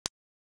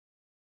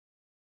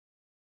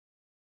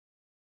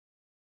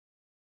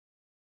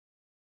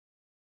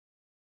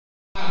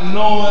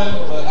knowing,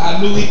 but I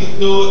knew he could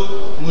do it.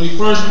 When he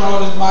first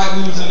brought his bike,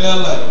 we was in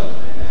LA.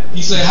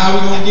 He said, "How we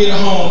gonna get it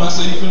home?" I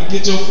said, "You finna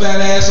get your fat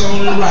ass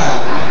on and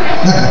ride."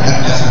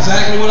 That's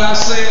exactly what I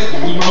said.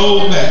 We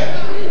rolled back.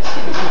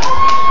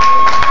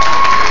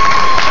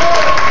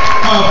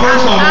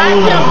 First off, I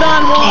want to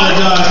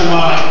apologize to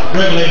my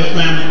regulator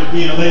family for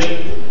being late,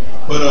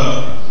 but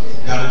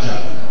got a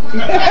job.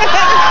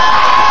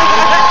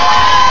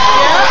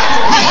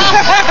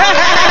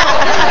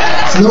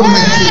 No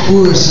magic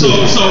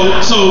bullshit.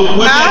 So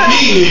what that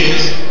means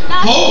is,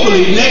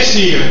 hopefully next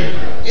year,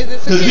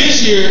 because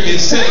this year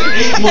it's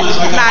 8 months,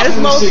 I got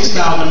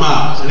 26,000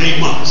 miles in 8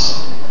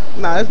 months.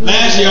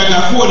 Last year I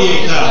got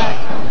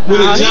 48,000.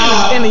 With a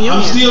job,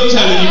 I'm still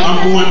telling you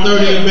I'm going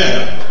 30 or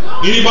better.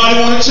 Anybody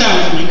want to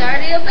challenge me?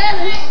 30 or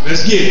better.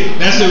 Let's get it.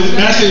 That's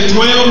in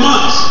 12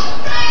 months.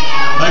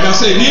 Like I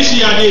said, this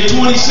year I did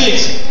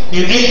 26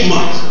 in 8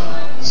 months.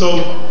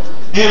 So,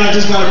 and I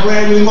just got a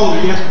brand new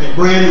motor yesterday,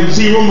 brand new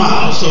 0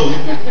 miles. So,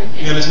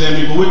 you understand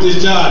me? But with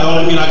this job, all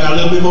I mean, I got a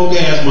little bit more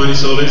gas money.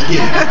 So let's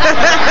get it.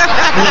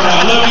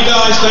 I love you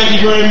guys. Thank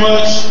you very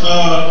much.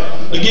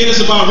 Again,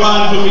 it's about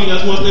riding for me.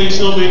 That's one thing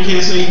Snowman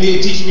can't say. He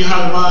did teach me how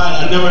to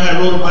ride. I never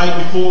had rode a bike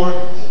before.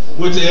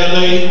 Went to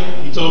LA.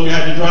 He told me I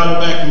had to drive it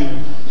back from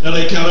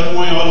LA,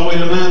 California, all the way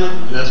to Atlanta.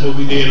 And that's what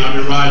we did. And I've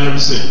been riding ever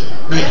since.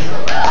 Thank you.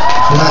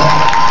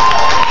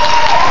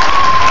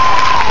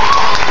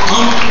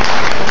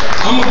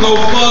 I'm going to go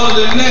further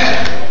than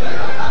that.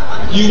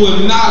 You will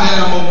not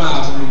have more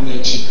miles than me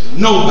next year.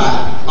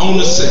 Nobody on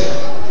the set.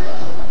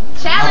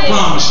 Challenge. I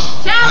promise you.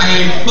 Challenge. I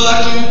ain't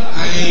fucking.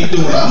 I ain't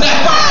doing nothing.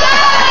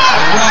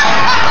 Right.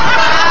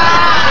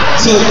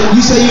 So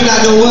you say you're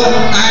not doing what?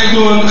 I ain't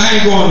going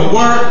to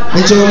work.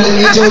 Ain't your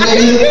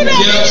lady?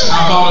 Yes,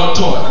 I bought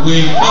a toy.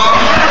 We ain't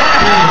fucking.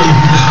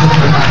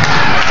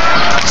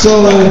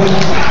 So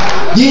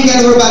you ain't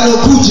got to worry about no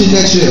coochie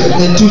next year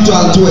in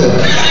 2012.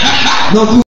 No coochie.